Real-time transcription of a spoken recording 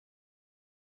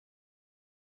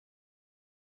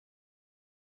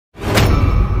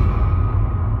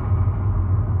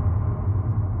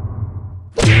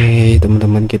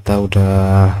teman-teman, kita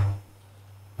udah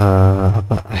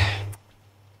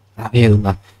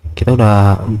itulah, kita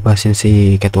udah bahasin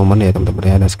si Catwoman ya teman-teman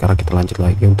ya. Dan sekarang kita lanjut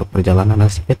lagi untuk perjalanan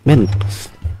si Batman.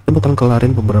 Kita bakal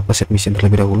kelarin beberapa set mission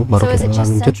terlebih dahulu, baru kita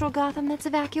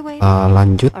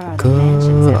lanjut ke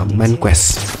main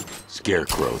quest.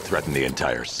 Scarecrow threatened the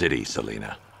entire city,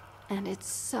 Selina. And it's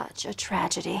such a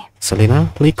tragedy.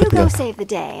 Selina, lu ikut You go nggak? save the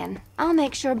day, and I'll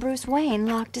make sure Bruce Wayne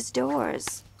locked his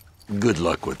doors. Good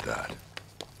luck with that.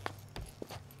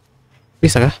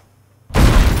 Bisa kah?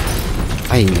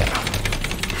 Ah iya,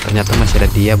 ternyata masih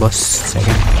ada dia bos, saya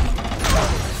kan.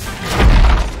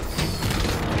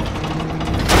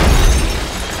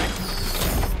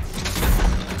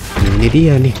 Ini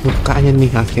dia nih mukanya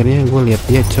nih, akhirnya gue lihat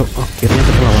dia cok, akhirnya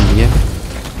kita lawan dia.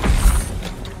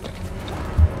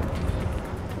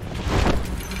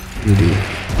 Jadi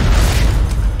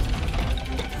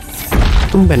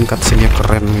tumben cutscene-nya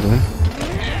keren gitu ya.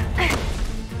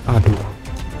 Aduh,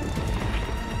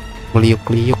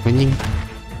 meliuk-liuk anjing.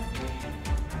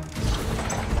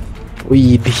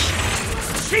 Widih.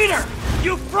 Cheater!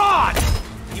 You fraud!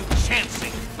 You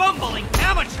chancing, bumbling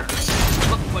amateur!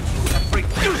 Look what you have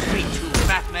reduced me to,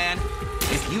 Batman!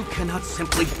 If you cannot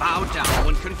simply bow down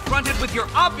when confronted with your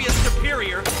obvious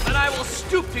superior, then I will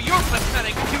stoop to your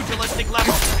pathetic pugilistic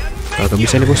level and Kagak make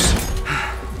bisa nih you... bos.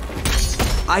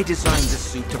 I designed this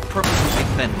suit to purposely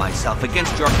defend myself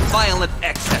against your violent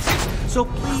excesses, so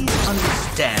please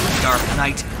understand, Dark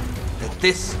Knight, that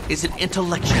this is an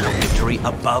intellectual victory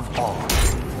above all.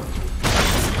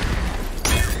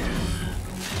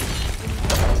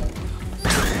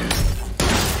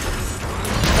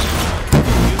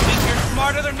 You think you're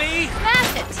smarter than me?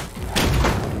 Smash it!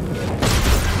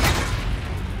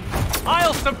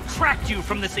 I'll subtract you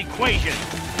from this equation.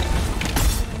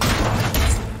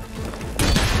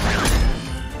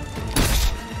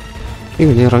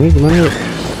 Ini nyerangnya gimana ya?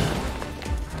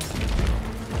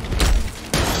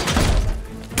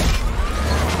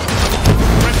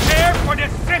 Prepare for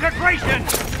disintegration!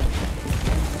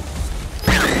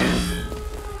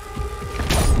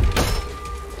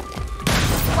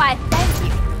 Why, thank you.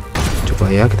 Coba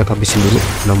ya, kita habisin dulu.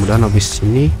 Mudah-mudahan habis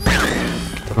ini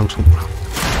kita langsung pulang.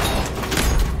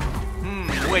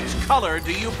 Which color do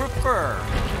you prefer?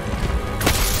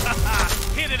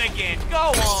 Hit it again, go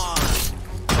on!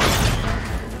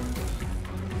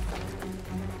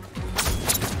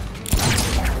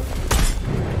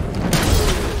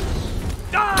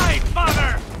 Die,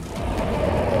 mother!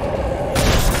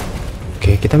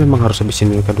 Oke, kita memang harus habisin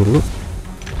mereka dulu.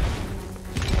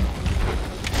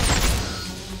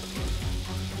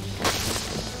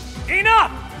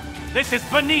 Enough! This is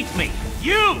beneath me.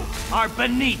 You are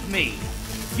beneath me.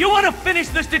 You want to finish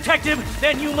this, detective?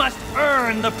 Then you must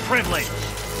earn the privilege.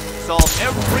 Solve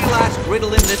every last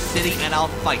riddle in this city and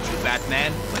I'll fight you,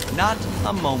 Batman, but not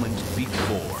a moment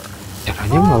before.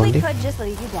 Caranya Or melawan we dia. could just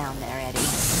leave you down there, Eddie.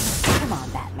 Come on,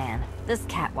 Batman. This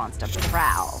cat wants to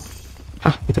prowl.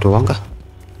 Hah, itu doang kah?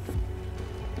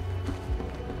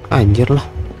 Anjir lah.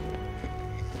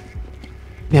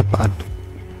 Ini apaan?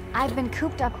 I've been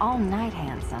cooped up all night,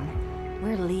 handsome.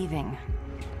 We're leaving.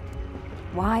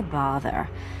 Why bother?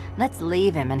 Let's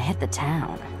leave him and hit the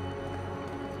town.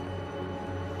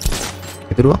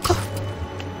 Itu doang kah?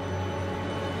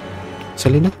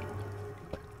 Selina?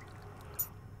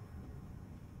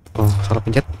 Oh, salah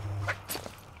pencet.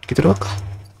 Gitu doang kah?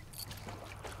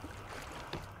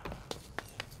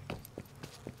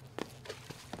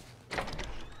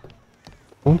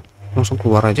 Oh, langsung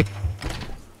keluar aja.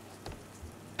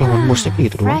 Lawan bosnya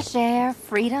kayak gitu doang. Fresh air,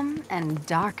 freedom, and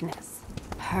darkness.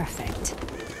 Perfect.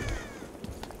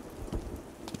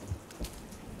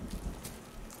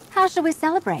 How should we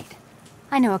celebrate?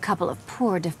 I know a couple of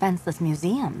poor, defenseless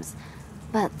museums.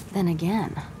 But then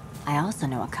again, I also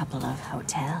know a couple of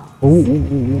hotels.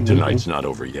 Tonight's not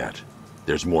over yet.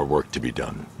 There's more work to be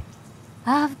done.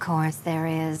 Of course there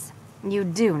is. You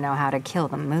do know how to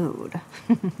kill the mood.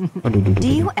 Aduh.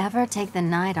 Do you ever take the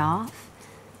night off?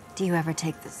 Do you ever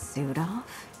take the suit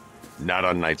off? Not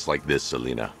on nights like this,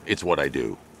 Selina. It's what I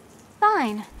do.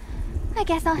 Fine. I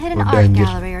guess I'll hit an Udah, art anjir.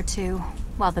 gallery or two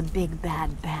while the big bad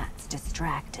bat's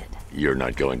distracted. You're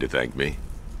not going to thank me?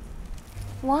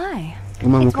 Why?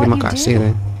 Emang It's what terima you kasih do.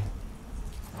 kan?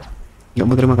 Nggak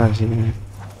mau terima kasih.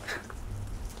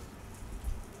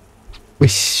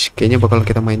 Wih, kayaknya bakal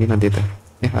kita mainin nanti tuh.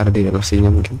 Ya, ada di DLC-nya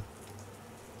mungkin.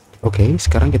 Oke,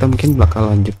 sekarang kita mungkin bakal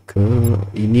lanjut ke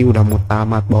ini, udah mau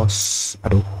tamat bos.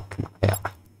 Aduh, kenapa ya?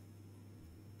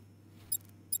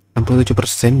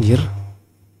 67% jir.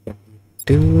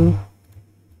 Itu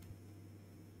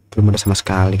belum ada sama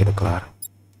sekali kita kelar.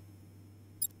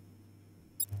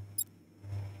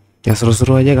 Yang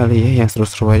seru-seru aja kali ya, yang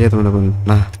seru-seru aja teman-teman.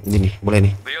 Nah, ini nih, boleh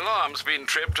nih. The alarm's been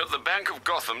tripped at the Bank of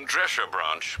Gotham Drescher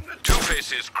branch.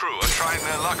 Two-Face's crew are trying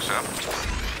their luck, sir.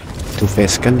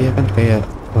 Two-Face kan dia kan kayak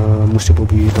musuh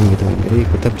bebuyutan gitu. Jadi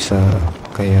kita bisa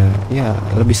kayak ya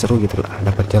lebih seru gitu lah.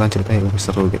 Dapat jalan cerita yang lebih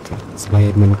seru gitu.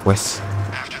 Selain main quest.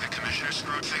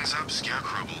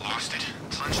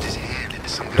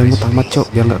 Udah mau tamat cok,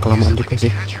 biar nggak kelamaan juga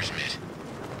sih.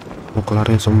 Mau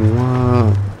kelarin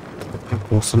semua,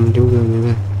 bosen juga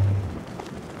gitu.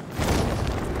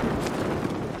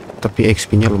 Tapi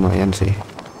XP-nya lumayan sih.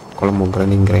 Kalau mau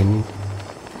grinding.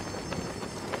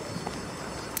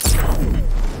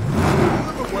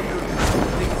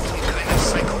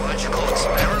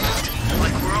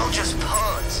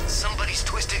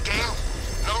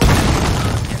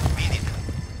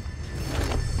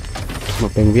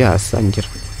 Apa yang biasa anjir.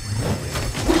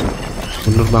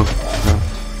 Bener bang. Nah.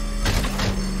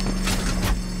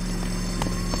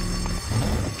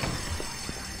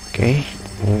 Oke.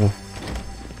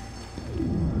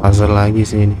 Puzzle lagi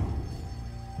sih ini.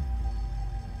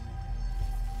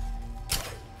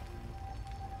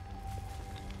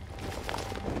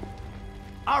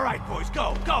 All right, boys,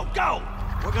 go.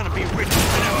 We're gonna be rich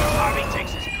whenever Harvey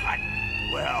takes his cut.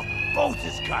 Well, both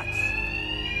his cuts.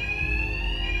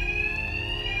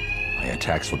 My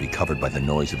attacks will be covered by the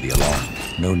noise of the alarm.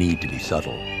 No need to be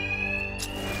subtle.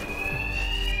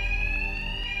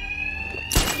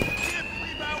 Can't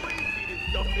believe how easy this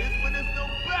stuff is when there's no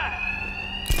back.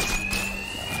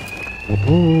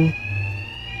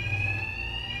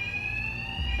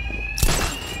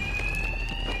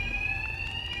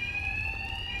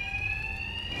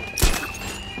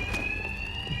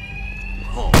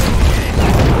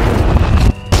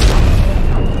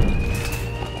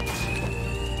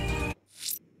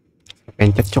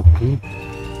 Pencet cok.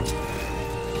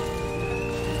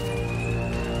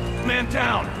 Man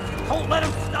down. Don't let him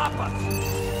stop us.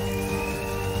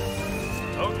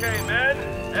 Okay, men.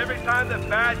 Every time the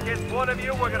bat hits one of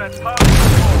you, we're gonna talk.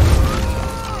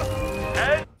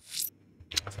 And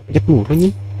Pencet mulu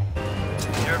nih.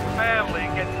 your family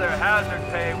gets their hazard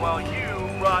pay while you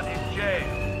rot in jail.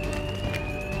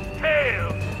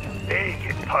 Tails, they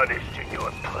get punished in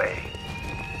your place.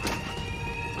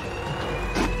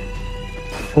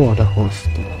 Oh ada host.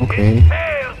 Oke.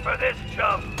 Tails for this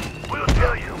chump. We'll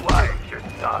tell you why you're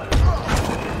done.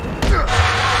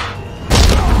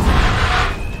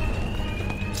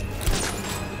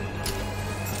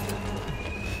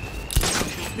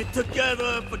 Keep it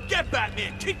together. Forget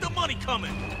Batman. Keep the money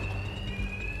coming.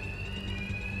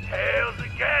 Tails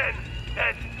again.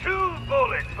 That's 2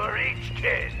 bullets for each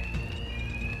kid.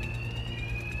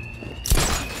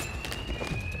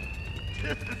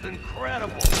 This is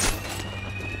incredible.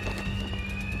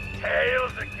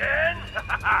 Tails again?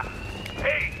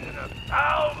 He's in a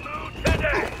foul mood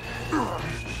today.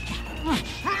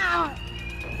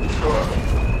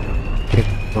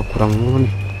 Oke, kurang mulu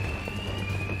nih.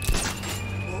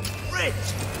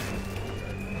 Rich.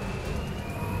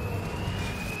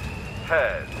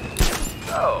 Head.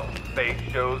 Oh, face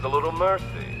shows a little mercy.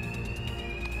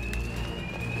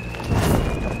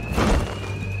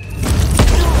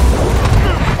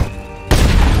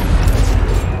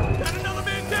 Got another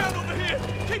man down over here.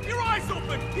 Keep your eyes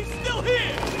open. He's still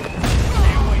here.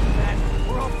 Stay away, Pat.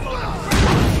 We're all floating.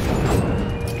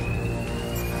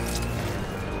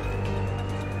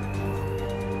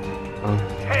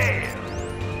 Tails.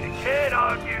 You can't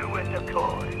argue with the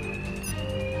coin.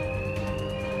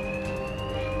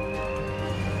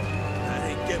 That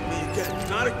ain't getting me again.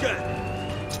 Not again.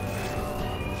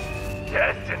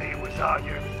 Destiny was on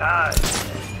your side.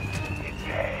 It's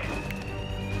head.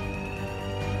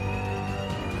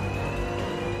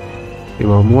 Di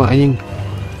bawah mua anjing.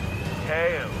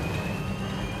 Tails.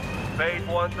 Fate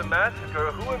wants a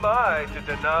massacre. Who am I to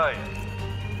deny it?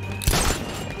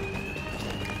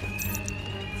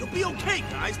 You'll be okay,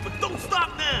 guys, but don't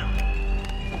stop now.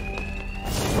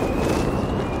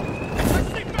 Let's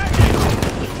stay back in.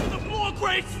 To the floor,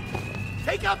 Grace.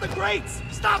 Take out the grates.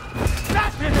 Stop.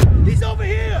 Batman. He's over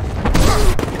here.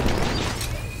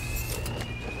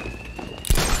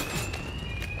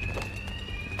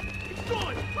 He's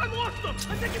gone. I lost him.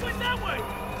 I think he went that way.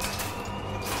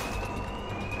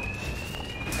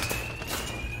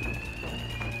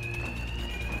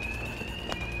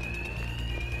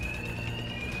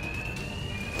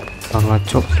 Sangat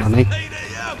cok, naik. Payday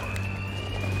ever.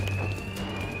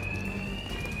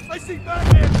 I see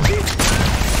Batman.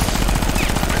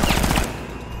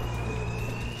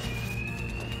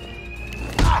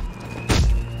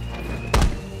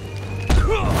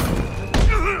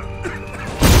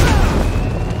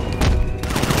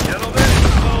 Gentlemen,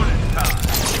 bonus time.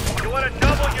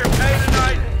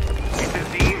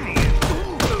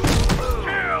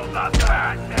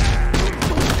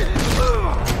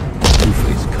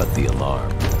 Two-Face cut the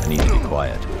alarm. I need to be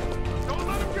quiet.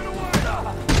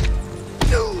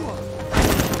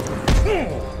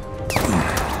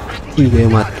 Iya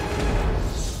mati.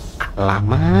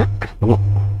 Lama. Tunggu.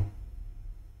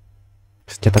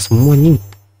 Senjata semua nih.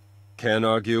 Can't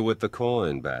argue with the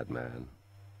coin, Batman.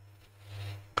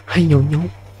 Hai nyonya.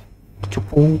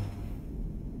 Cukup.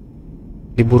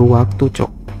 Diburu waktu,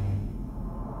 Cok.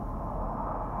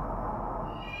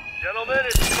 Gentlemen,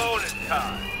 it's bonus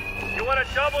time. You want to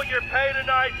double your pay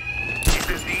tonight? It's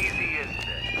as easy as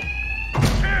this.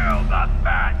 Kill the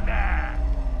Batman!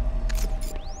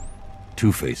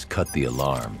 Two-Face cut the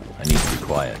alarm. I need to be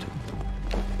quiet.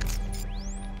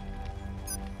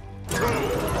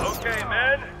 Okay,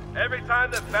 men. Every time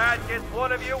the bat gets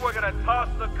one of you, we're gonna toss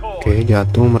the coin. Oke,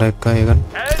 jatuh mereka ya kan.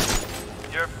 Heads,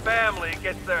 your family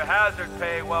gets their hazard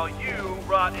pay while you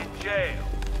rot in jail.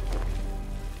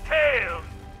 Tails,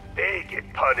 they get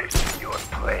punished in your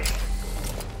place.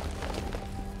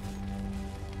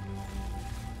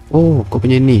 Oh, gue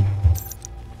punya ini.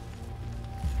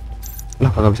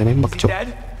 Lah, kagak bisa nembak, Cok.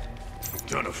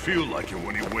 Gonna feel like it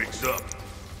when he wakes up.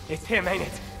 It's him, ain't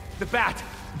it? The bat.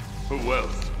 Who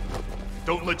else?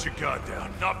 Don't let your guard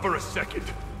down, not for a second.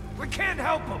 We can't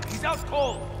help him. He's out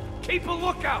cold. Keep a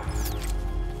lookout.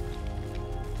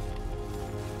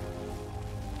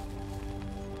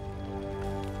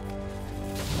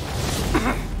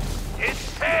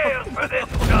 It's Tails for this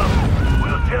stuff.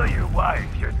 We'll tell your wife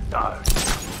you're sorry.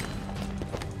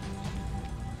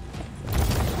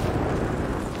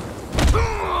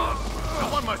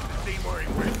 Someone must have seen where he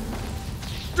went.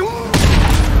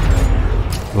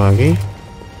 Lagi.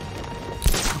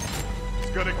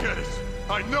 He's gonna get us.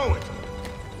 I know it.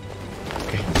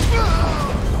 Oke.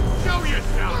 Show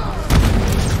yourself.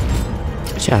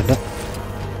 Masih ada.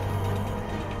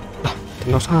 Lah,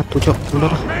 tinggal satu, Cok. Udah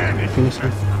lah. Finish.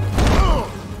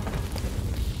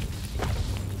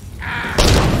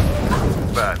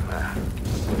 Batman,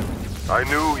 I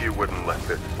knew you wouldn't let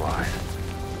this slide.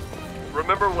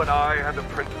 Remember when I had the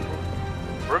principal?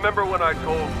 Remember when I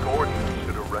told Gordon we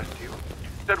should arrest you?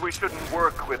 Said we shouldn't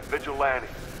work with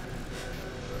vigilantes.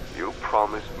 You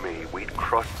promised me we'd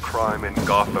crush crime in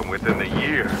Gotham within a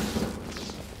year.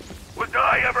 Was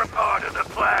I ever part of the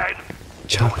plan?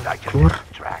 Cok, Was I just a keluar.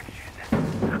 distraction?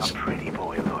 A pretty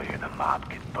boy lawyer the mob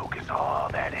can focus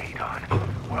all that hate on.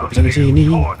 Well, Bisa di sini.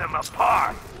 you tore them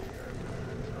apart.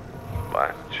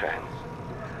 Last chance.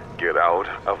 Get out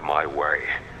of my way.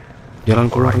 Jalan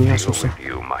Or I keluarnya deal susah. with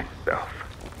you myself.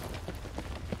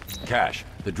 Cash,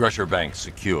 the Drescher Bank's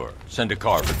secure. Send a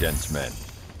car for dense men.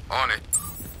 On it.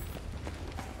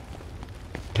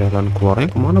 Jalan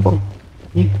keluarnya kemana, Bang?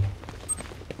 Nih.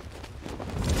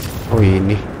 Oh,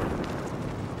 ini.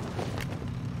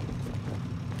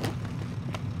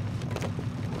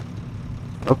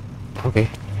 Oh, oke.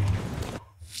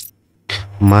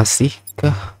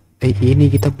 Masihkah? Ini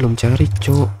kita belum cari,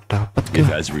 Cok. Dapat If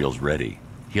kah? Azrael's ready,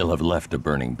 he'll have left a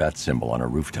burning bat symbol on a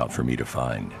rooftop for me to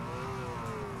find.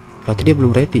 Berarti dia belum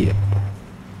ready ya?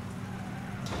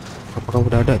 Apakah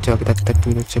udah ada? Coba kita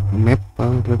cek map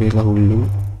terlebih dahulu.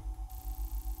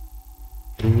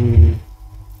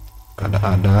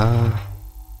 Ada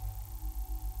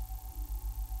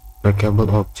breakable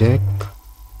object,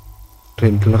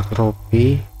 Riddler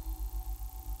trophy.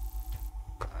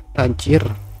 Anjir,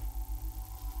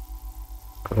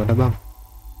 kalau ada, Bang.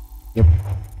 Yep,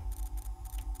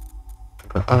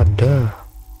 gak ada.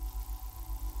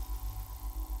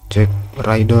 Cek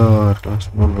rider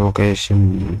langsung location.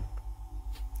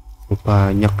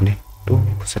 Banyak nih tuh,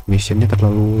 set missionnya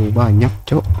terlalu banyak,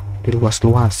 Cok.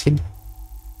 Diluas-luasin.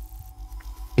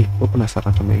 Gue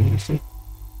penasaran sama ini sih.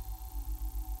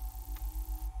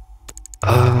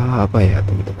 Apa ya,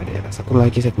 teman-teman ya, satu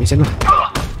lagi set mission lah.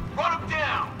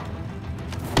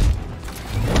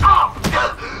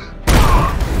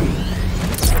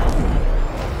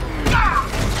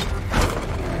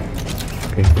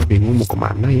 Oke, gue bingung mau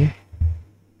kemana ya.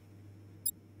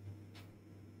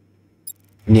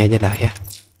 Ini aja lah ya.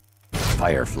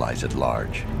 Fireflies at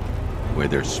large. Where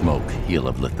there's smoke,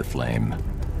 he'll have lit the flame.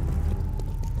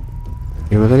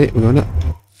 Gimana tadi? Gimana?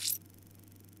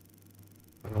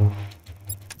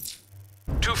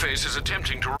 Two-Face is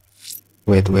attempting to...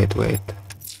 Wait.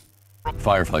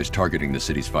 Fireflies targeting the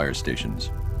city's fire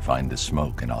stations. Find the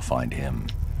smoke and I'll find him.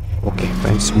 Oke,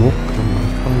 find smoke.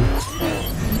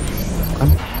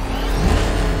 Kan?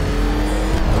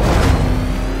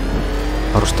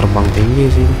 Harus terbang tinggi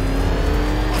sih.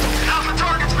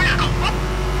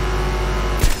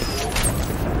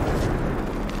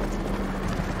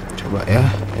 Coba ya,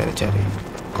 cari.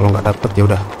 Kalau nggak dapet ya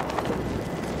udah.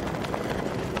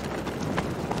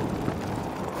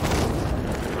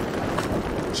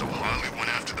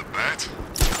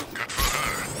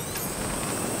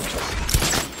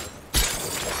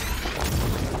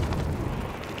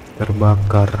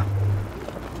 terbakar.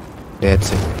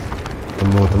 That's it.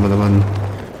 Temu teman-teman.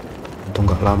 Untung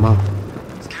nggak lama.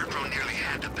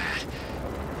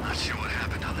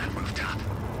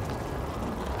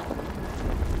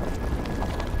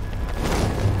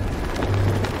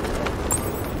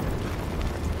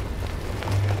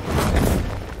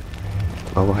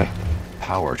 Bawah ya.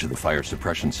 Power to the fire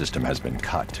suppression system has been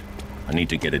cut. I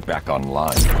need to get it back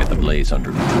online to get the blaze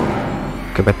under control.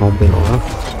 Kepet mobil orang.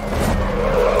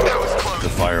 The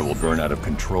fire will burn out of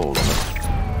control.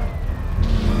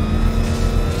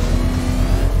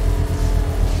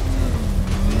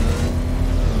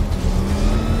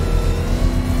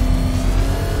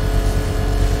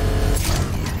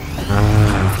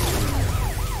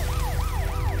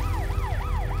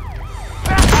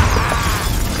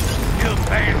 You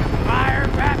pay fire,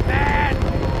 Batman?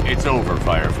 It's over,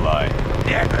 Firefly.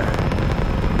 Never.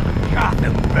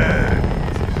 Gotham burns.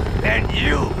 Then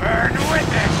you burn with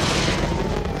it.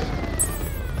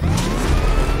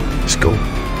 Let's go.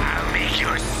 I'll make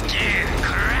your skin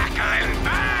crackle and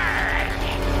burn.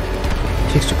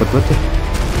 Cik, cepet banget ya.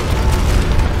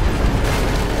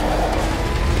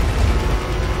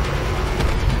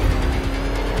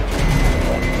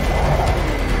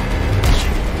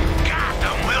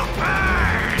 Gotham will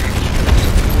burn.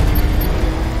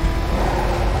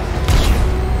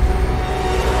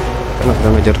 Kita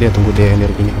nggak ngejar dia, tunggu dia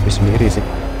energinya habis sendiri sih.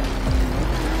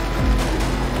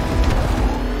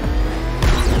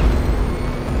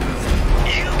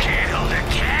 You can't hold a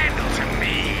candle to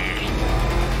me.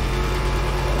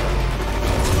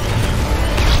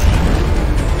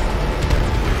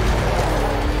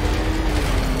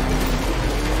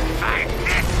 Fight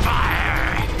this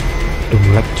fire. Udah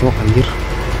mulai cok anjir.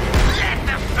 Let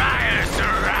the fire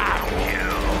surround you.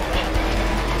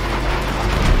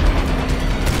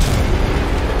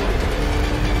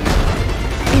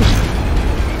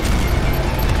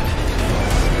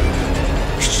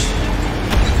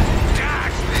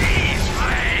 Dodge these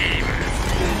flames.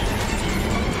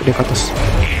 Udah ke atas.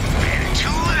 It's been too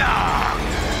long,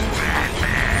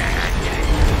 Batman.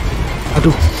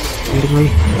 Aduh, miring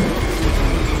lagi.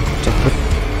 Cepet.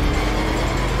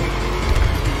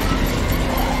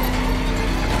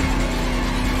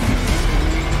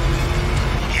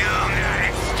 You'll not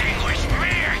extinguish me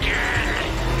again.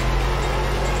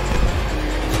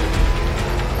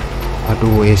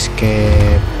 Aduh,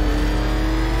 escape.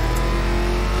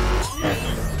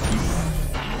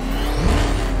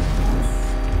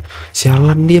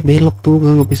 Sialan, dia belok tuh,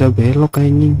 nggak bisa belok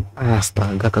anjing.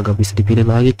 Astaga, kagak bisa dipilih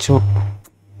lagi cok.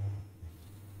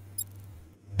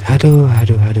 Aduh.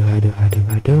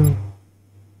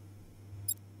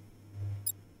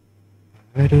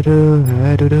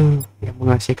 Aduh. Yang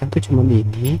mengasihkan tuh cuma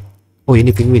ini. Oh, ini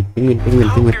penguin.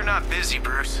 You're not busy,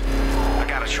 Bruce. I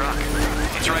got a truck.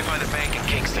 It's right by the bank in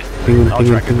Kingston. I'll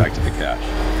track it back to the cache.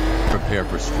 Prepare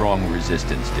for strong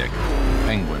resistance, Dick.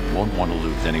 Penguin won't want to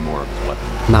lose any more of his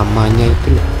weapons. Namanya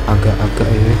itu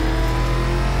agak-agak ya.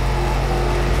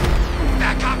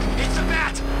 Back up! It's a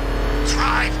bat!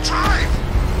 Drive!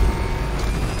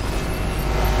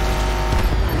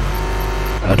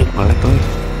 Aduh, malah tuh.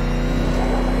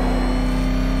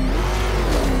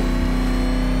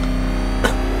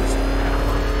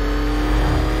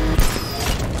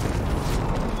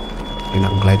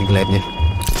 Enak glide-glide-nya.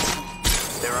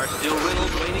 There are still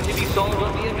riddles waiting to be solved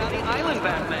on the Agani Island,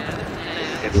 Batman.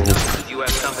 And it's not that you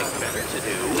have something better to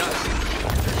do.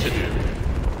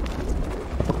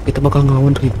 Kita bakal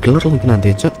ngelawan Riddler lagi nanti,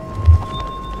 Cok.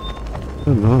 I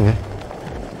don't know ya.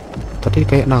 Tadi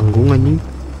kayak nanggung anjing.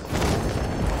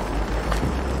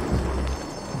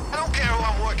 I don't care who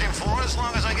I'm working for as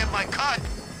long as I get my cut.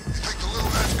 You think the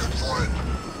little man's good for it?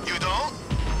 You don't?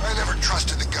 I never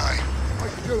trusted the guy.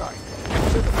 Why should I?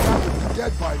 Said the cop would be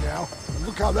dead by now. And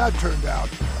look how that turned out.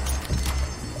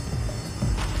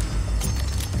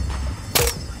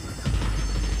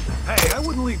 Hey, I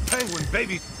wouldn't leave Penguin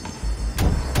baby.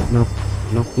 Knock.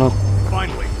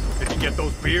 Finally, did you get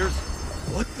those beers?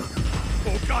 What the?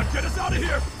 Oh God, get us out of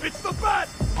here! It's the bat!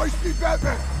 I see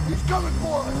Batman. He's coming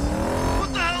for us.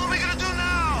 What the hell are we gonna do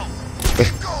now?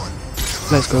 Keep going.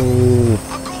 Let's go.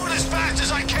 I'm going as fast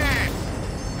as I can.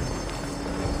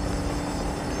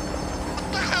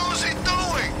 What the hell is he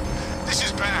doing? This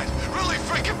is bad. Really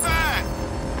freaking bad.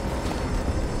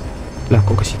 Lah,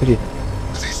 kok ke situ dia?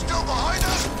 Is he still behind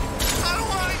us? How do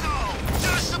I know?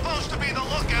 You're supposed to be the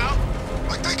lookout.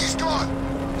 I think he's gone.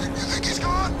 You think he's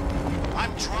gone?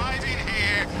 I'm driving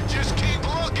here. Just keep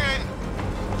looking.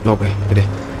 Oke, gede.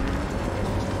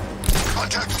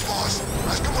 Contact the boss.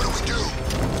 Ask him what do we do.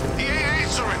 He ain't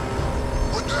answering.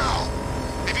 What now?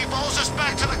 If he pulls us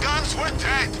back to the guns, we're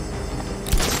dead.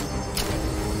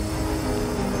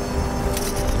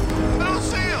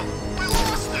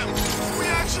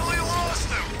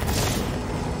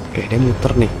 Oke, dia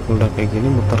muter nih. Udah kayak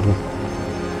gini muter nih.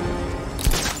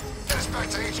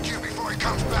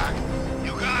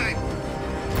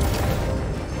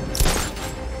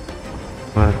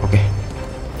 Nah, oke.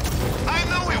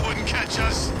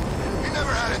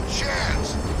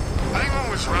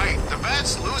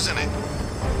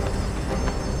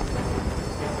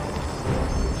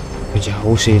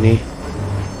 Jauh sih ini.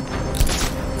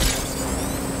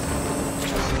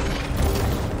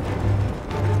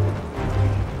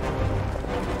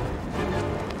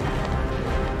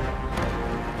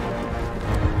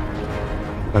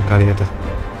 Kali itu.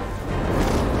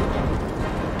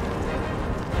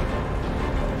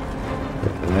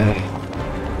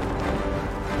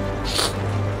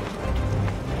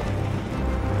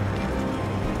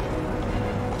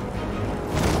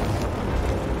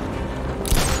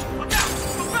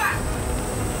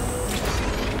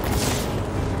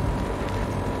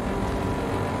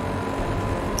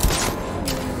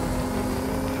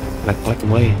 Lag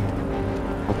mulai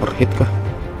overheat kah?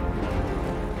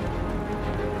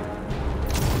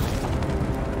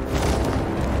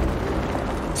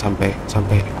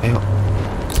 Sampai ayo.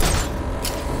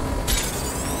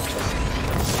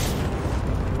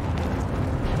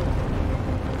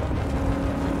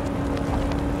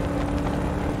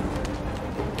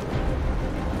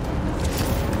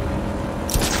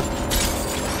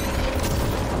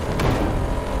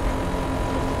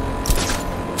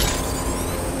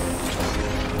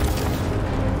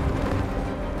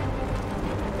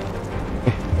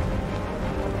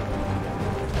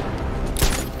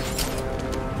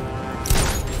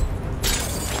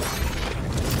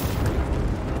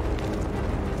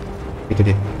 Itu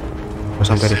dia. Mau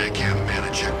sampai deh.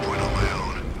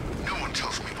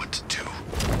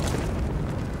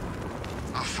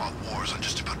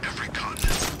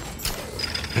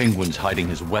 Penguin's hiding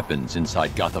his weapons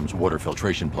inside Gotham's water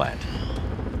filtration plant.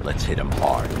 Let's hit him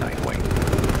hard, Nightwing.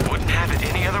 Wouldn't have it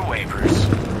any other way, Bruce.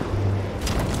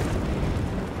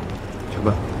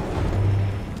 Coba.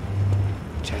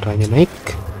 Caranya naik.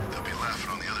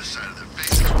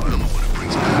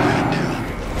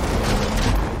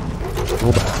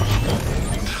 Coba.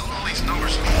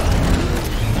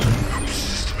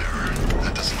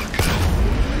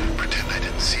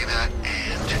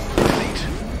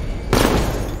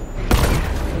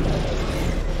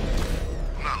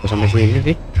 Sampai sini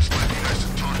sih.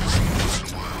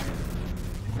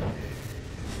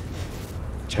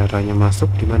 Caranya masuk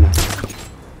di mana?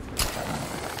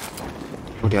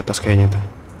 Oh, di atas kayaknya tuh.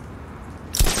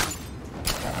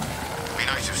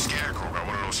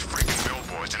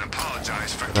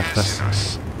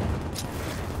 Atas.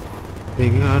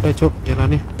 Nggak ada cok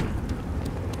jalannya.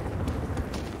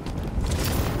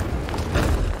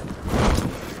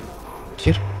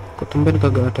 Cir, kok tumben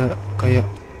kagak ada kayak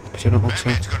opsional.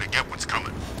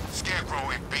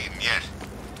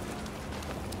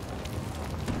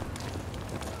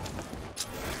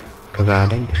 Kagak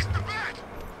ada ya.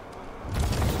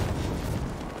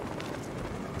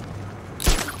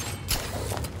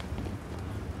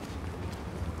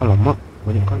 Alamak,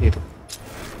 banyak kali itu.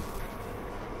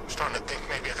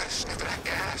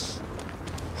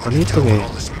 Kan itu ya.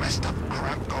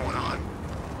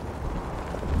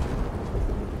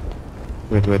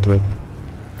 Wait.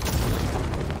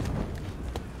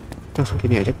 Langsung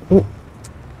gini aja.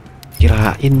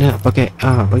 Kirain dah pakai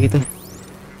apa gitu.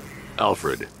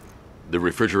 Alfred, the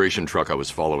refrigeration truck I was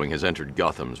following has entered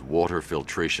Gotham's water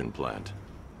filtration plant.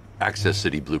 Access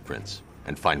city blueprints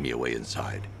and find me a way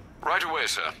inside. Right away,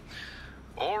 sir.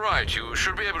 All right, you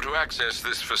should be able to access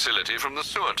this facility from the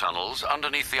sewer tunnels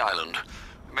underneath the island.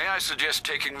 May I suggest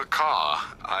taking the car?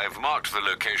 I've marked the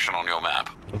location on your map.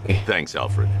 Okay. Thanks,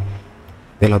 Alfred.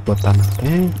 Belok buat tanah.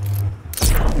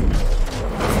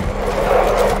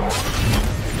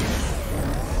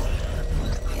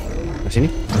 Ke sini.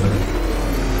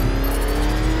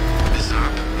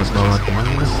 Ke bawah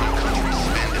kemana?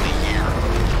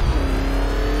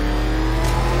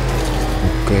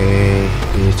 Oke,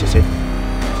 di sini.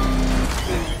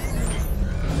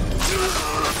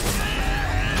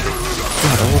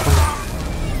 Ada orang.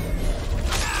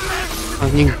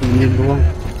 Anjing doang.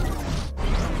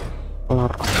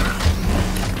 Kelar.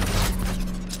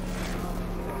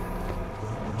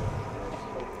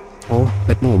 Oh,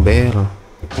 pet mobil.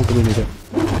 Oh, begini aja.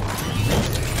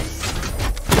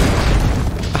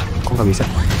 Kok nggak bisa?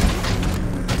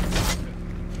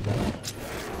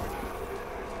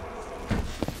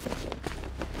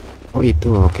 Oh,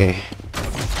 itu oke.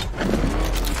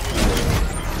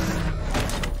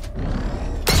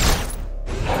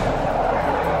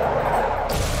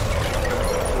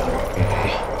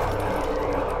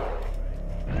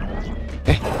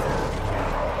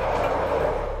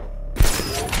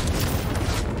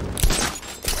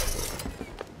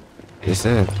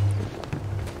 set.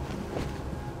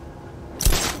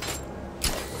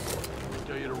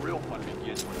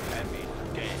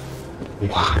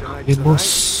 Wah, ini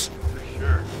bos.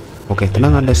 Oke,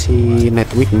 tenang, ada si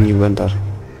Nightwing nih bentar.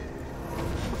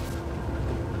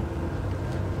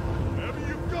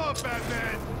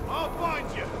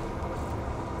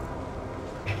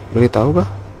 Boleh tahu kah?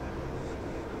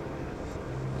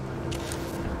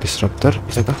 Disruptor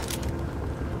bisa kah?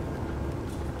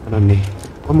 Mana nih?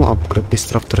 Gua mau upgrade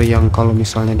disruptor yang kalau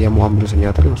misalnya dia mau ambil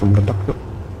senjata langsung meledak tuh.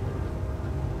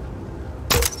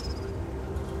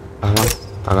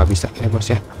 Kagak bisa ya bos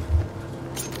ya.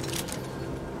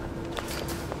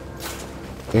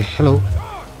 Oke, hello.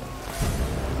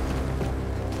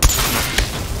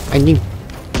 Anjing.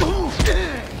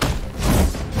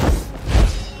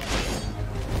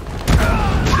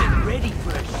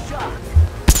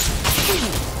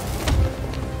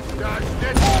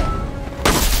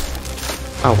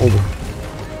 Oh.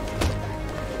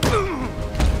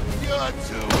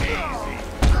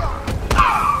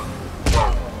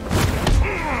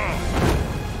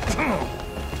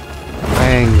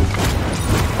 Bang.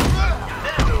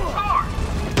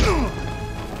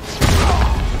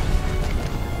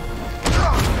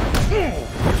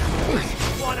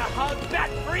 Wanna hug that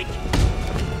freak?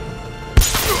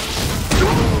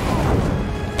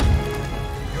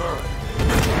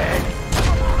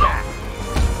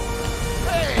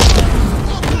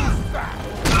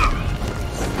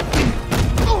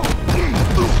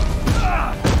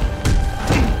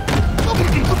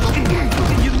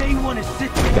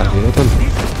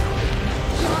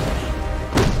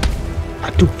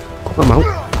 Aduh, kok gak mau?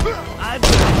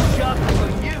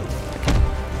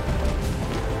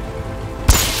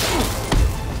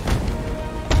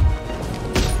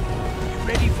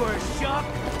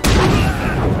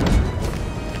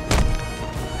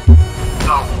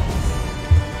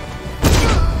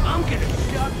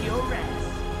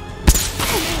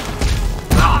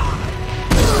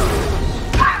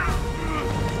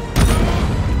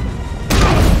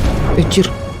 Anjir.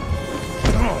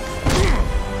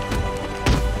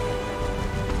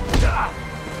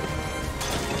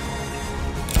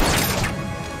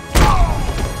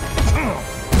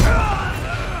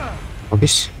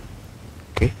 Habis.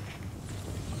 Oke.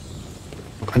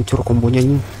 Hancur kombonya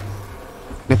ini.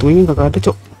 Netwingnya kagak ada,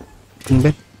 cok.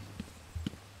 Tumben.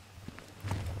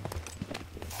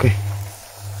 Oke.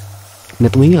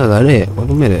 Netwingnya kagak ada ya?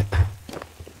 Belum ada.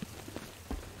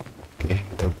 Oke,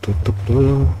 kita tutup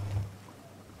dulu.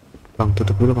 Bang,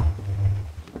 tutup dulu bang.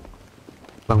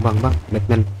 Bang,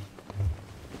 Batman.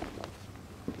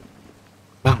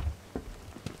 Bang.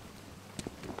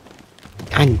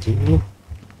 Anjing lu.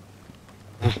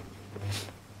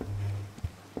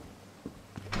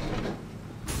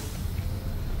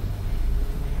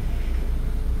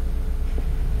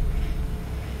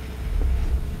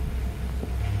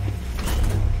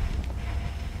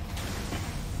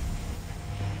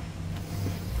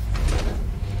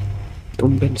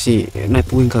 Tumben si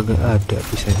Nightwing kagak ada,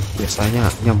 biasanya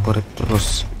nyamperin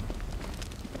terus.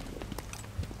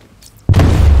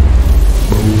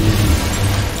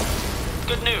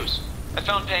 Good news. I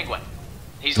found Penguin.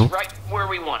 He's right where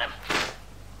we want him.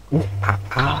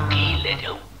 Cocky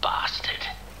little bastard.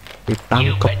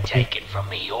 You've been taken from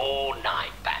me all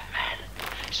night, Batman.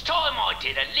 It's time I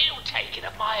did a little taking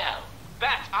of my own.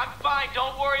 Bat, I'm fine.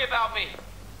 Don't worry about me.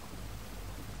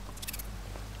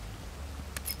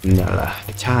 Nyalah,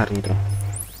 dicari dong.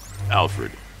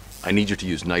 Alfred, I need you to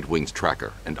use Nightwing's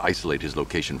tracker and isolate his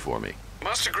location for me.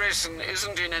 Master Grayson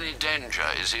isn't in any danger,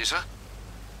 is he, sir?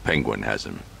 Penguin has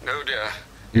him. Oh dear.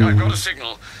 Yeah, I've got a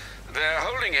signal. They're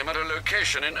holding him at a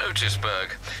location in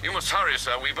Otisburg. You must hurry,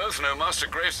 sir. We both know Master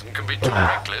Grayson can be too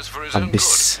reckless for his own good.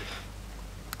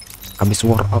 Habis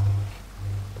workout.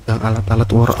 Yang alat-alat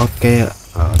workout kayak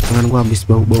tangan gua habis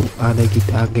bau-bau ada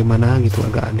gitu, gimana gitu,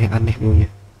 agak aneh-aneh baunya.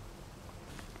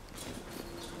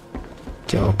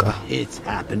 Jauh. It's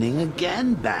happening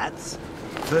again, Bats.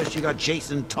 First you got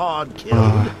Jason Todd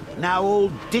killed. Now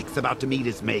old Dick's about to meet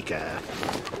his maker.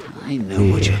 I know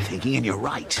what you're thinking, and you're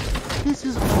right. This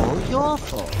is all your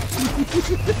fault.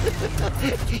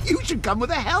 You should come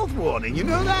with a health warning, you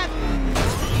know that?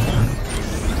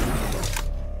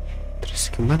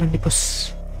 Terus gimana nih,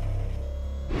 bos?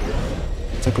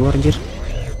 Bisa keluar, anjir.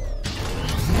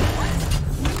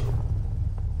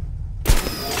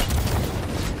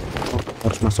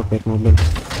 Harus masuk back mobil.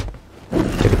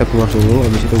 Jadi kita keluar dulu,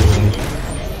 habis itu boleh.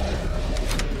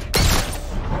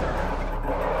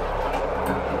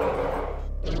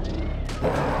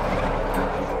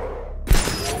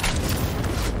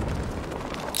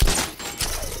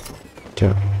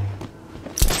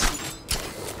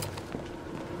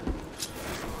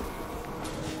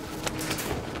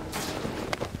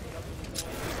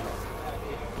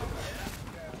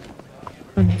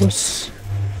 Kan bos.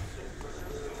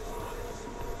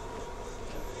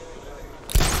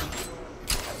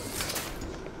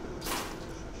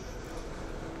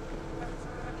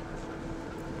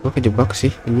 Gue kejebak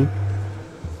sih ini.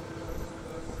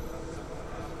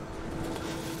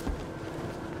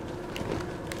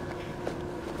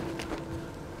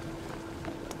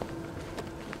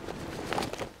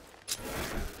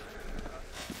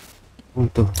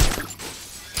 Tuh.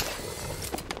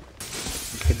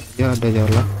 Mungkin aja ada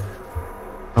jalan.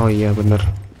 Oh iya bener.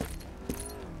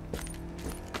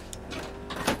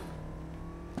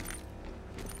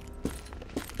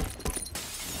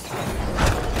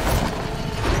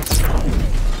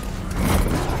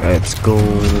 Let's go.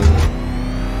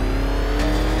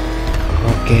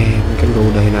 Oke, mungkin gue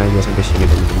udahin aja sampai sini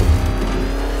teman-teman.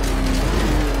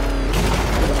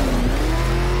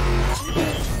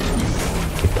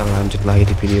 Kita lanjut lagi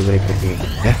di video berikutnya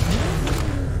ya.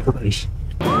 Bye.